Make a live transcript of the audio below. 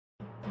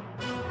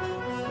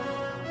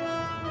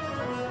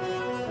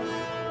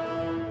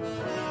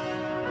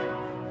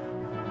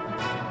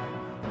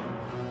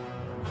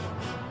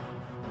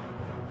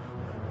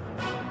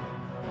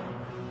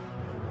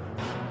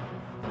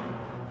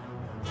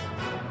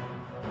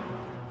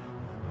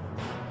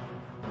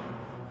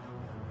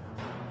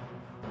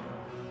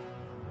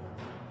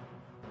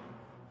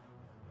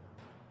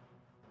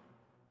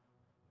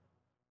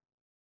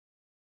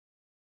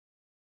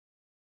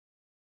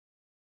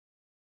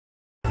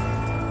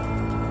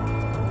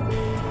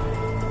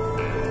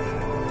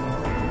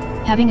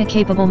Having a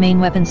capable main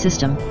weapon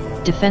system,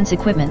 defense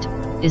equipment,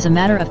 is a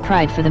matter of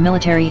pride for the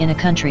military in a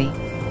country.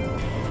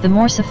 The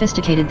more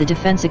sophisticated the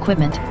defense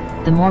equipment,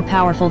 the more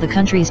powerful the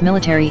country's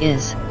military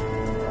is.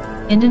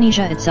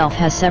 Indonesia itself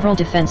has several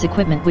defense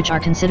equipment which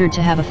are considered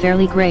to have a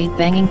fairly great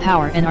banging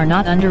power and are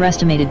not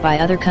underestimated by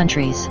other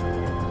countries.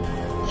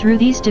 Through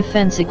these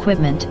defense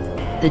equipment,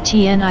 the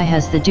TNI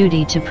has the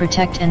duty to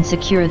protect and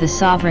secure the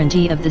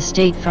sovereignty of the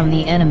state from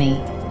the enemy.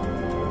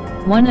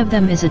 One of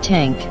them is a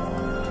tank.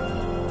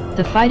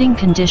 The fighting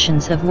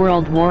conditions of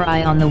World War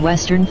I on the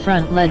Western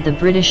Front led the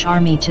British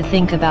Army to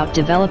think about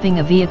developing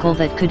a vehicle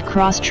that could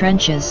cross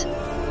trenches,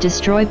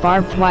 destroy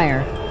barbed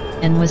wire,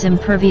 and was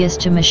impervious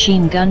to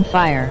machine gun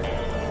fire.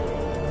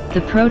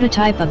 The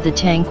prototype of the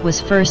tank was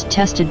first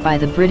tested by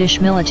the British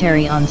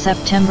military on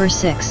September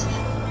 6,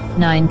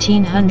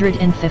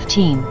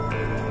 1915.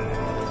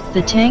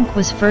 The tank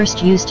was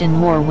first used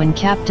in war when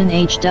Captain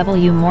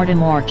H.W.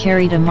 Mortimer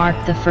carried a Mark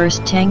I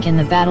tank in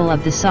the Battle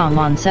of the Somme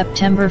on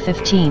September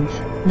 15,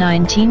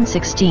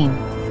 1916.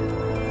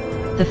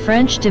 The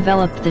French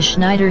developed the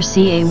Schneider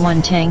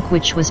CA-1 tank,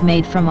 which was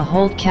made from a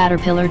Holt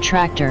Caterpillar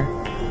tractor,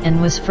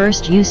 and was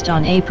first used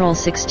on April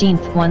 16,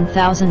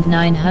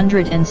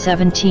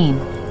 1917.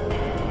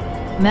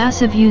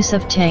 Massive use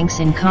of tanks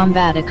in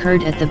combat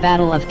occurred at the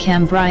Battle of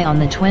Cambrai on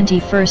the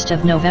 21st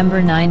of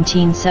November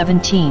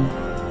 1917.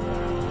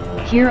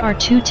 Here are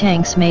two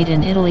tanks made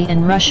in Italy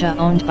and Russia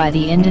owned by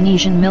the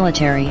Indonesian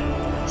military.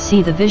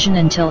 See the vision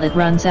until it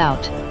runs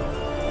out.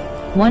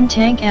 One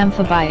tank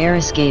Amphibi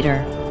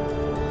Aeroskater.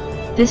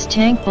 This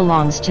tank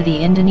belongs to the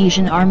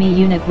Indonesian Army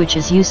unit, which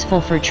is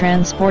useful for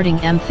transporting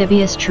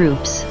amphibious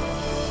troops.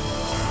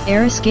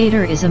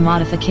 Aeroskater is a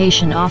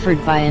modification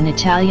offered by an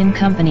Italian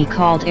company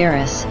called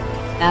Aeris,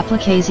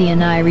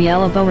 Applicazioni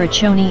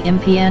Rielaborazioni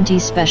Impianti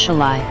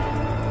Speciali.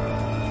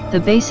 The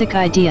basic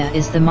idea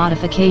is the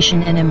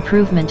modification and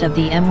improvement of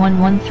the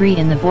M113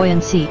 in the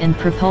buoyancy and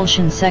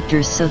propulsion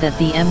sectors so that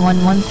the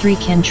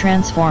M113 can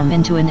transform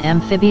into an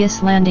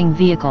amphibious landing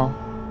vehicle.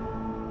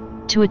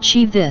 To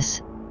achieve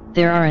this,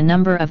 there are a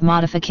number of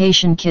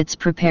modification kits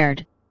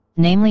prepared,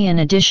 namely an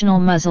additional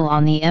muzzle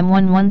on the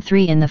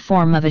M113 in the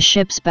form of a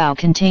ship's bow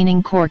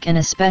containing cork and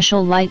a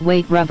special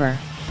lightweight rubber.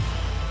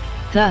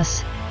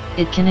 Thus,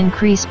 it can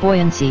increase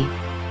buoyancy,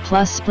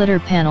 plus splitter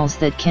panels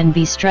that can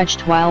be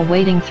stretched while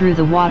wading through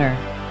the water.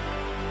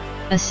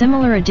 A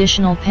similar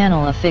additional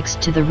panel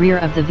affixed to the rear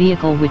of the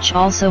vehicle, which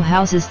also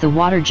houses the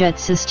water jet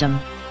system.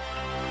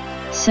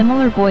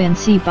 Similar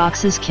buoyancy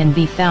boxes can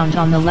be found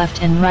on the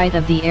left and right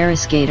of the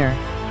Aeroskater.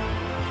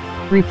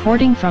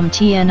 Reporting from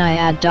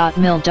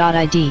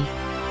tniad.mil.id,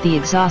 the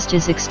exhaust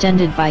is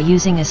extended by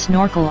using a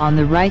snorkel on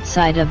the right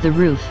side of the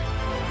roof.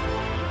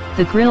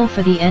 The grille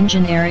for the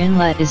engine air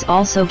inlet is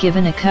also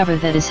given a cover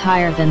that is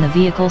higher than the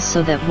vehicle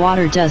so that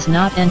water does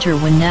not enter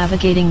when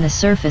navigating the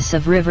surface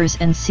of rivers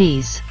and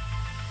seas.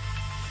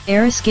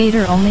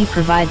 Aeroskater only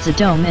provides a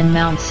dome and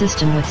mount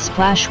system with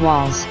splash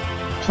walls,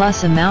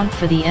 plus a mount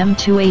for the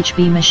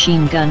M2HB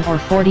machine gun or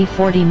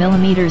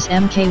 40mm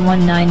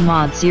Mk19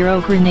 Mod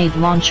 0 grenade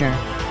launcher.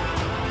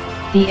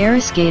 The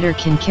Aeroskater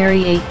can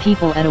carry 8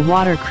 people at a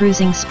water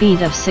cruising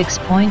speed of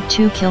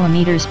 6.2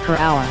 km per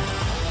hour.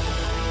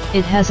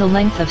 It has a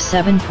length of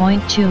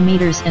 7.2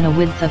 meters and a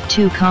width of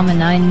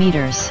 2.9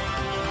 meters.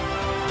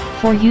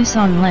 For use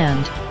on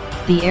land,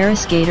 the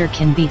Aeroskater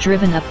can be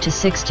driven up to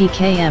 60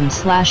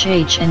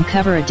 km/h and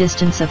cover a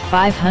distance of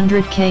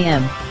 500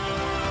 km.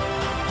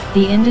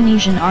 The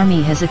Indonesian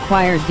Army has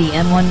acquired the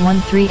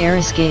M113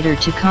 Aeroskater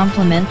to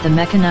complement the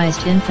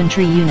mechanized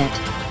infantry unit.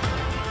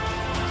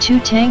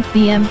 2-tank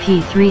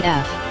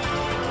BMP-3F.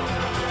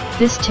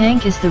 This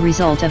tank is the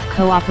result of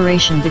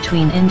cooperation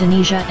between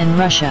Indonesia and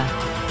Russia.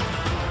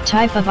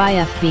 Type of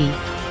IFV,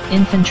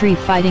 infantry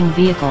fighting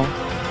vehicle,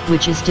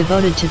 which is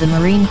devoted to the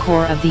Marine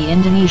Corps of the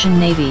Indonesian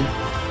Navy.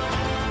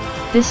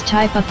 This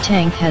type of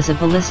tank has a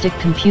ballistic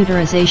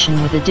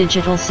computerization with a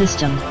digital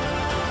system.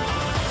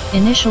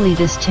 Initially,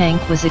 this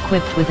tank was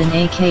equipped with an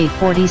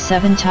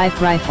AK-47 type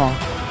rifle.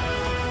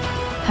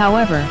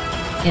 However,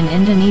 in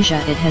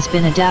Indonesia it has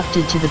been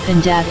adapted to the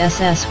Pindad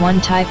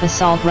SS-1 type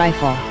assault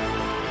rifle.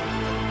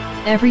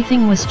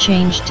 Everything was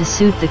changed to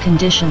suit the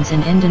conditions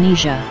in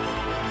Indonesia.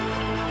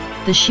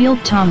 The shield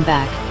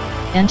tombak,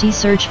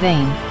 anti-surge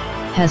vane,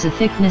 has a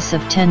thickness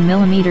of 10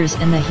 mm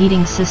and the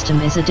heating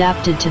system is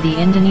adapted to the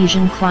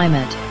Indonesian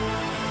climate.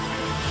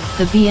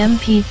 The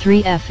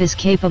BMP-3F is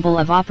capable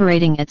of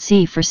operating at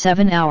sea for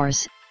 7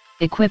 hours,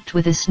 equipped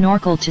with a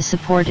snorkel to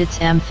support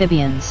its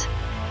amphibians.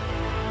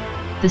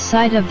 The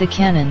sight of the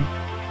cannon,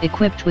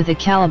 equipped with a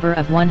caliber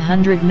of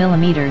 100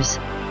 mm,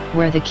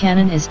 where the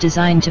cannon is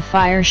designed to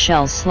fire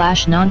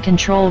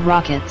shells/non-control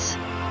rockets.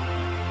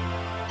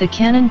 The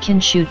cannon can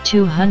shoot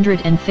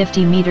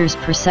 250 meters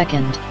per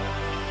second.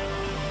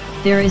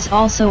 There is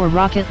also a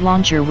rocket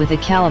launcher with a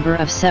caliber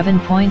of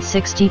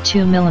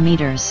 7.62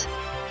 millimeters.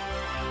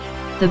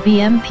 The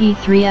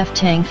BMP-3F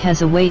tank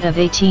has a weight of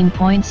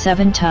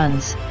 18.7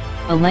 tons,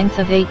 a length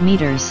of 8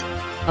 meters,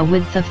 a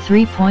width of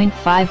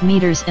 3.5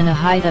 meters and a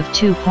height of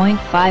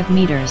 2.5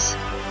 meters.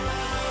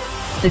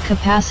 The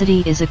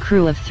capacity is a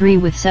crew of 3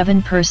 with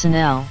 7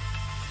 personnel.